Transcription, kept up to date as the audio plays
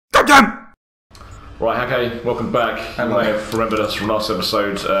Right, okay, welcome back. Hello. You may have remembered us from last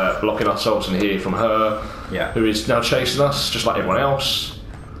episode, blocking ourselves in here from her, who is now chasing us, just like everyone else.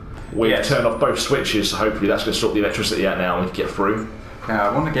 We've turned off both switches, so hopefully that's going to sort the electricity out now and we can get through.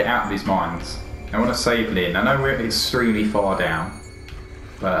 I want to get out of these mines. I want to save Lynn. I know we're extremely far down,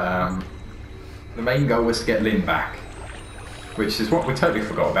 but the main goal was to get Lynn back, which is what we totally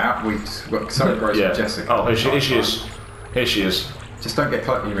forgot about. We just got so engrossed with Jessica. Oh, here she is. Here she is. Just don't get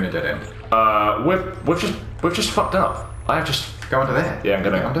caught. You're in a dead end. We've just fucked up. I have just go under there. Yeah, I'm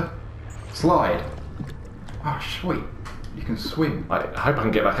gonna go under. Slide. Oh, sweet. You can swim. I hope I can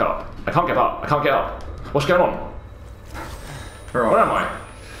get back up. I can't get up. I can't get up. What's going on? Where am I?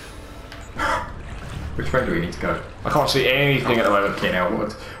 Which way do we need to go? I can't see anything at the moment. Okay, now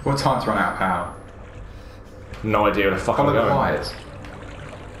what time's run out of power? No idea where the fuck I'm going. Follow the wires.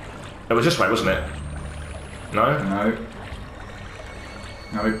 It was this way, wasn't it? No? No.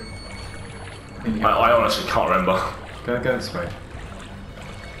 No. I honestly can't remember. Go this way.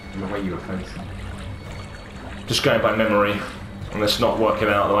 The way you were facing. Just going by memory, and it's not working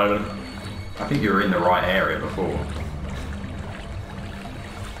out at the moment. I think you were in the right area before.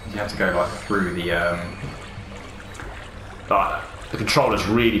 You have to go like through the the controller's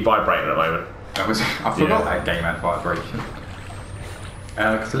really vibrating at the moment. I forgot that game had vibration.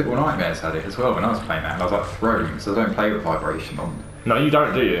 Because Little Nightmares had it as well when I was playing that, and I was like thrown because I don't play with vibration on. No, you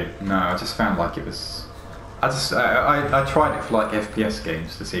don't, do you? No, I just found like it was. I tried it for like FPS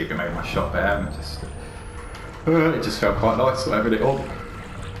games to see if it made my shot better, and it just felt quite nice having it on.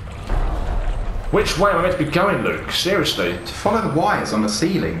 Which way am I meant to be going, Luke? Seriously? Just follow the wires on the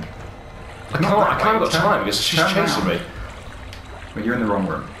ceiling. I can't got time because she's chasing me. Well, you're in the wrong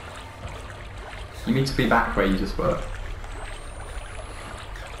room. You need to be back where you just were.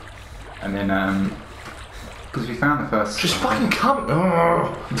 And then, because we found the first... She's fucking come...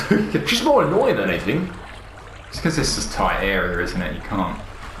 Oh. She's more annoying than anything. It's because this is a tight area, isn't it? You can't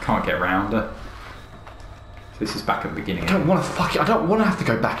get around her. So this is back at the beginning. I don't want to have to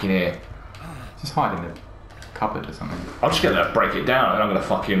go back in here. Just hide in the cupboard or something. I'm just going to break it down and I'm going to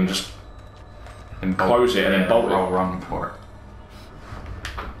fucking just close it and then bolt it. I'll run for it.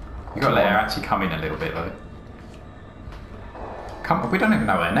 You've got to let her actually come in a little bit though. We don't even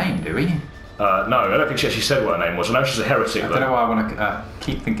know her name, do we? No, I don't think she actually said what her name was. I know she's a heretic. I don't know why I want to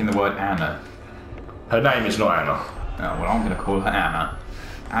keep thinking the word Anna. Her name is not Anna. Oh, well, I'm going to call her Anna.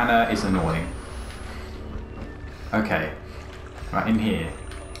 Anna is annoying. Okay. Right, in here.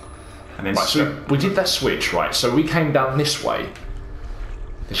 And then so we did that switch, right? So we came down this way.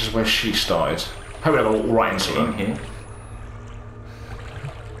 This is where she started. How we walk right into her? In here.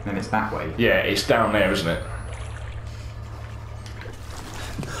 And then it's that way. Yeah, it's down there, isn't it?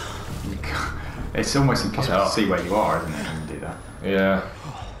 It's almost impossible to see where you are, isn't it, when you do that? Yeah.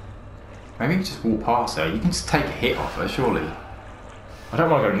 Maybe you just walk past her. You can just take a hit off her, surely. I don't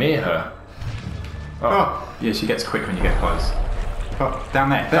want to go near her. Oh. Yeah, she gets quick when you get close. Oh, down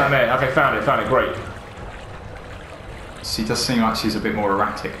there. Down there. Okay, found it, great. She does seem like she's a bit more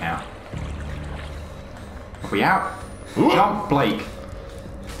erratic now. Are we out? Ooh. Jump, Blake.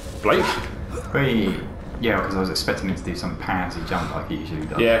 Blake? Hey. Yeah, because I was expecting him to do some pansy jump like he usually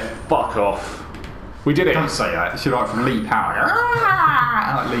does. Yeah, fuck off. We did it. Don't say that. You should like leap out. And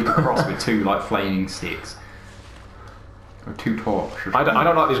like leap across with two like flaming sticks. Or two torches. I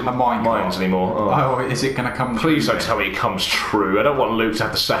don't like these mines anymore. Oh, is it going to come Please true? Don't tell me it comes true. I don't want Luke to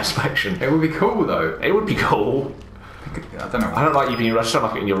have the satisfaction. It would be cool though. It would be cool. I don't know. I don't like you being... I just don't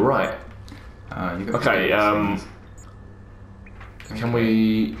like it when you're right. Okay, can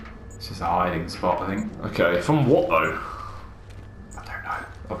we... It's just a hiding spot, I think. Okay, from what though? I don't know.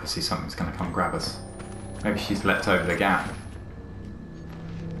 Obviously something's going to come grab us. Maybe she's leapt over the gap.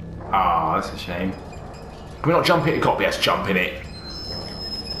 Ah, that's a shame. Can we not jump in? You've got to be able to jump in it.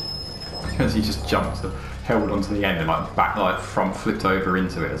 Because he just jumped, held onto the end and like front flipped over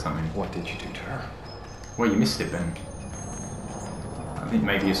into it or something. What did you do to her? Well, you missed it then. I think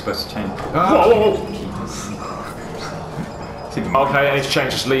maybe you're supposed to change... Oh! Whoa! Okay, I need to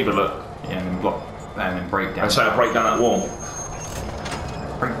change this lever, look. Yeah, and then block, and then break down. And so I break down that wall.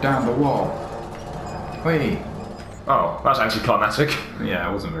 Break down the wall. Wait. Oh, that's anticlimactic. Yeah,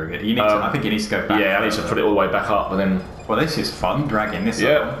 it wasn't very good. You need to, I think you need to go back. Yeah, I need to put it all the way back up, but then... Well, this is fun, dragging this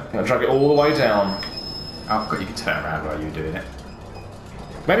up. Yeah, drag it all the way down. Oh, God, you can turn around while you're doing it.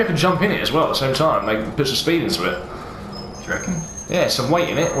 Maybe I can jump in it as well at the same time, like put some speed into it. Do you reckon? Yeah, some weight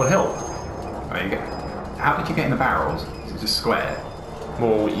in it would help. There you go. How did you get in the barrels? Is it just square?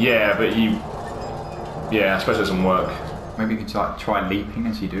 Well, yeah, but you... Yeah, I suppose it doesn't work. Maybe you could like, try leaping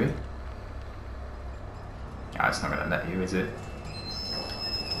as you do it? Yeah, it's not going to let you, is it?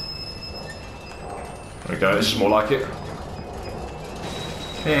 There we go, this is more like it.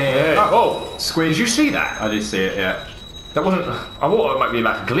 Yeah. Oh! Squid. Did you see that? I did see it, yeah. That wasn't... I thought it might be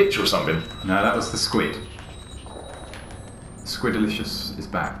like a glitch or something. No, that was the squid. Squidalicious is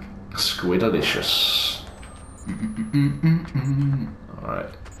back. Squidalicious.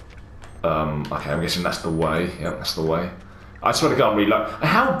 Alright. Okay, I'm guessing that's the way. Yep, that's the way. I swear to God, I'm really low.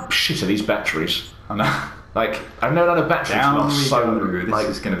 How shit are these batteries? I know. Like, I've never done a battery Down we so go. This like,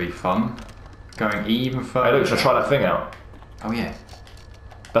 is going to be fun. Going even further. Hey, look, should I try that thing out? Oh, yeah.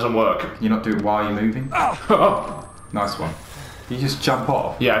 Doesn't work. You're not doing it while you're moving? Oh. Nice one. You just jump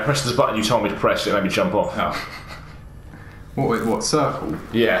off? Yeah, I pressed this button you told me to press, it made me jump off. Oh. What, circle?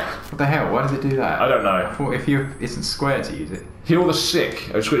 Yeah. What the hell? Why does it do that? I don't know. I thought if you isn't square to use it. Heal the sick.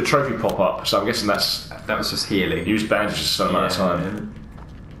 I just got a trophy pop up, so I'm guessing that's... That was just healing. Use bandages a certain amount of time.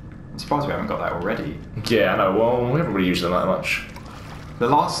 I'm surprised we haven't got that already. Yeah, I know. Well, we haven't really used them that much. The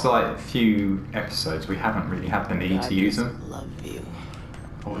last few episodes, we haven't really had the need to use them. Love you.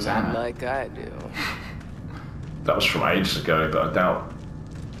 What was that? Like I do. That was from ages ago, but I doubt...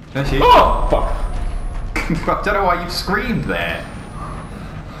 There she is. Oh! Fuck! I don't know why you screamed there.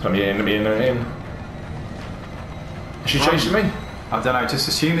 Let me in. Is she chasing me? I don't know, just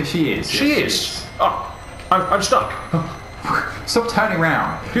assume that she is. She is! Oh! I'm stuck! Stop turning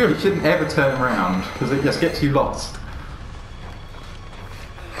around. You shouldn't ever turn around, because it just gets you lost.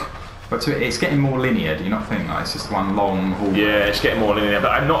 But it's getting more linear, do you not think? Like, it's just one long haul. Yeah, it's getting more linear,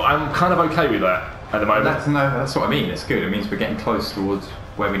 but I'm kind of okay with that at the moment. That's what I mean, it's good. It means we're getting close towards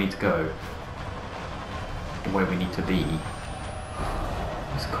where we need to go. Or where we need to be.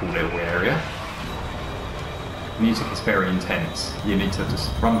 It's a cool little area. Music is very intense. You need to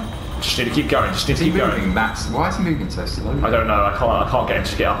just run. Just need to keep going. Just need to keep going. Why is he moving so slowly? I don't know. I can't get him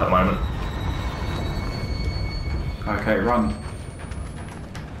to get up at the moment. Okay, run.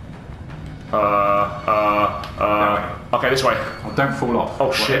 Okay, this way. Oh, don't fall off.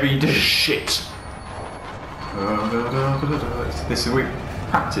 Oh shit! Whatever you do. Shit. This is we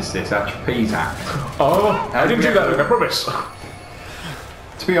practice this. Our trapeze act. Oh, I didn't do that. Look, I promise.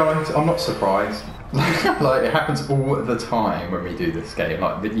 To be honest, I'm not surprised. Like, it happens all the time when we do this game.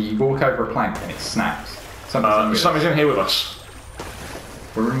 Like, you walk over a plank and it snaps. Something's in here with us.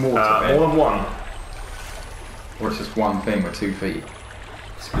 We're in water. More than one. Or it's just one thing with 2 feet.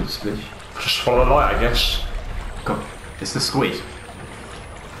 Splish, splish. Just follow the light, I guess. God, it's the squid.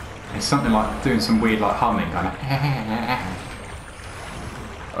 It's something like doing some weird, like, humming, kind of.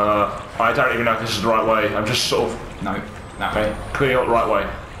 I don't even know if this is the right way. I'm just sort of... No, that way. Clearly not the right way.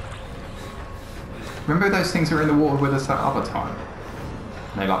 Remember those things that were in the water with us that other time?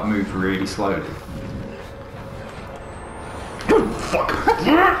 They, like, moved really slowly. Fuck.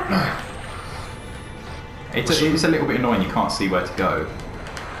 It's a little bit annoying, you can't see where to go.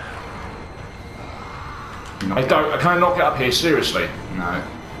 Can I not get up here, seriously? No.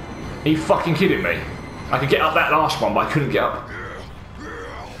 Are you fucking kidding me? I could get up that last one, but I couldn't get up.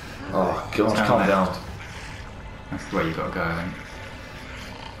 Oh god, calm down. That's the way you gotta go, I think.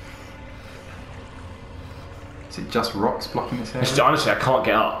 Is it just rocks blocking this area? Honestly, I can't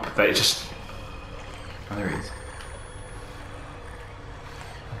get up, but it just... Oh, there it is.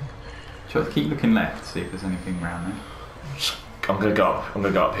 Shall I keep looking left, see if there's anything around there? I'm gonna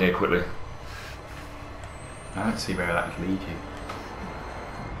go up here quickly. I don't see where that could lead you.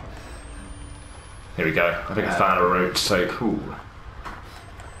 Here we go. I think I found a route to take. Cool.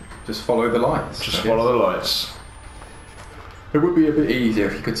 Just follow the lights. Just follow the lights. It would be a bit easier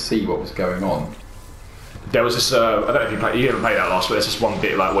if you could see what was going on. There was this, I don't know if you didn't play that last, but there's this one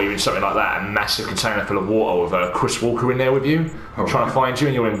bit like where you're in something like that, a massive container full of water with Chris Walker in there with you, trying to find you,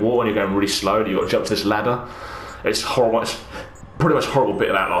 and you're in water and you're going really slow, and you've got to jump to this ladder. It's horrible. It's pretty much a horrible bit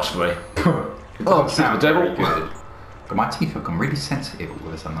of that last for me. Oh, sounds very good. But my teeth have become really sensitive all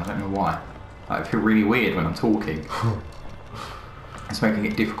of a sudden. I don't know why. I feel really weird when I'm talking. It's making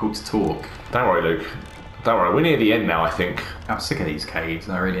it difficult to talk. Don't worry, Luke. Don't worry. We're near the end now, I think. I'm sick of these caves.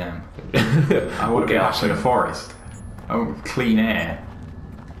 I really am. I want to get out to the forest. I want clean air.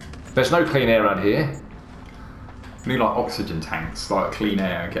 There's no clean air around here. We need like oxygen tanks, like clean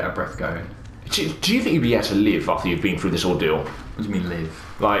air, and get our breath going. Do you think you'd be able to live after you've been through this ordeal? What do you mean live?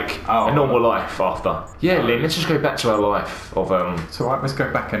 Like a normal life after? Yeah, Lynn. Let's just go back to our life of So let's go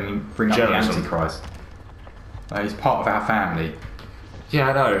back and bring up the Antichrist. He's part of our family. Yeah,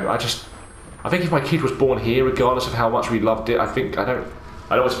 I know. I think if my kid was born here, regardless of how much we loved it, I'd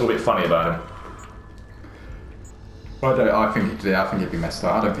always feel a bit funny about him. I think it'd be messed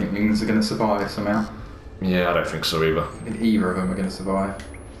up. I don't think Mings are going to survive somehow. Yeah, I don't think so either. I think either of them are going to survive.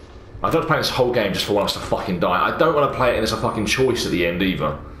 I don't play this whole game just for one of us to fucking die. I don't want to play it and there's a fucking choice at the end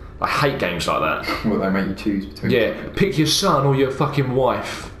either. I hate games like that. Well, they make you choose between. Yeah, pick your son or your fucking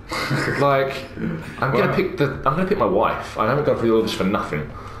wife. Like, I'm gonna pick my wife. I haven't gone through all this for nothing.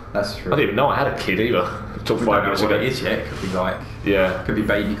 That's true. I didn't even know I had a kid either. Until 5 minutes ago. What it is yet? It could be like. Yeah. Could be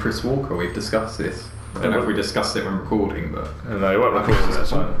baby Chris Walker. We've discussed this. I don't know if we discussed it when recording, but. No, you won't record it that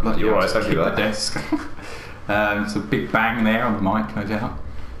time. You're right. Don't do that. Desk. It's a big bang there on the mic, no doubt.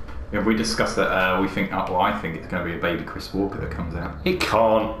 Yeah, we discussed that. We think. Well, I think it's going to be a baby Chris Walker that comes out. It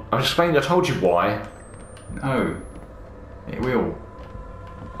can't. I told you why. No. It will.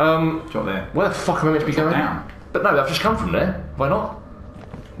 Drop there. Where the fuck am I meant to be going? Down. But no, I've just come from there. Have I not?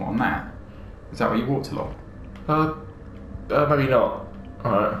 What, on that? Is that where you walked along? Maybe not.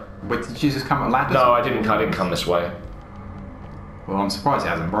 Alright. Wait, did you just come at ladders? No, I didn't come this way. Well, I'm surprised it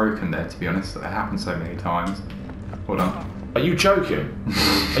hasn't broken there, to be honest. It happened so many times. Hold on. Are you joking?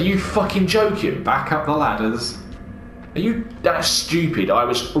 Are you fucking joking? Back up the ladders. Are you that stupid? I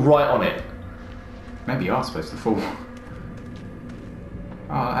was right on it. Maybe you are supposed to fall.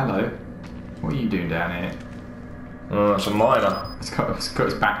 Oh, hello. What are you doing down here? Oh, it's a miner. It's got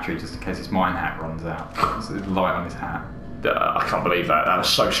his battery just in case his mine hat runs out. There's a light on his hat. I can't believe that. That was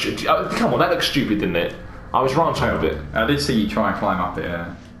so stupid. Come on, that looks stupid, didn't it? I was right on top of it. I did see you try and climb up it.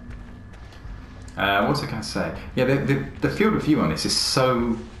 What was I going to say? Yeah, the field of view on this is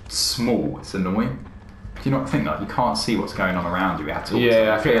so small. It's annoying. Do you not think that you can't see what's going on around you at all?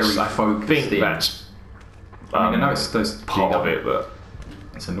 Yeah, I think that's. I know it's those part of it, but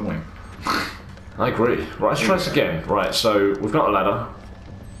it's annoying. I agree. Right, let's try this again. Right, so we've got a ladder.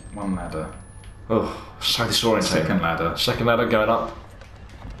 One ladder. Oh, so disorientating. Second ladder. Second ladder going up.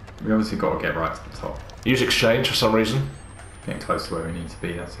 We obviously got to get right to the top. Use exchange for some reason. Getting close to where we need to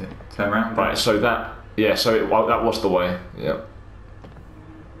be, that's it. Turn around. Right, so that... Yeah, so that was the way. Yep.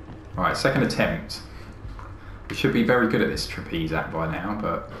 Alright, second attempt. We should be very good at this trapeze act by now,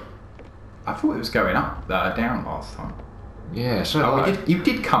 but... I thought it was going up, down last time. Yeah, so you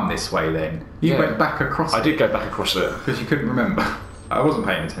did come this way then. You went back across it. I did go back across it. Because you couldn't remember. I wasn't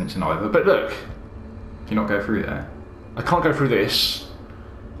paying attention either. But look. Can you not go through there? I can't go through this.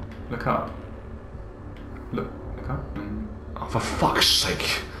 Look up. Look up. Oh, for fuck's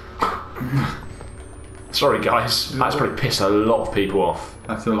sake. Sorry guys, that's probably pissed a lot of people off.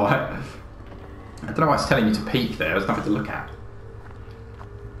 That's a lot. I don't know why it's telling you to peek there, there's nothing to look at.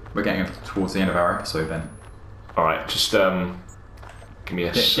 We're getting towards the end of our episode then. Alright, just give me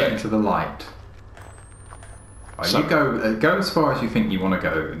a sec. Get into the light. So, you go as far as you think you want to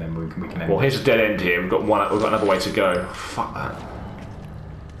go, and then we can end. Well, here's a dead end here. We've got another way to go. Fuck that.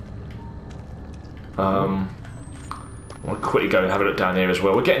 I want to quickly go and have a look down here as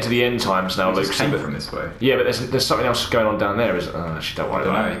well. We're getting to the end times now, Luke. Came from this way. Yeah, but there's something else going on down there, isn't there? Actually, don't worry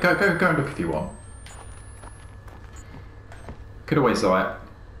about it. Go and look if you want. Could always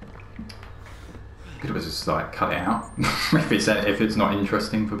just cut it out if it's not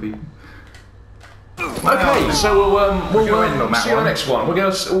interesting for people. Okay, so we'll end on that see you on one. the next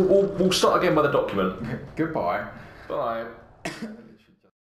one. We'll start again by the document. Goodbye. Bye.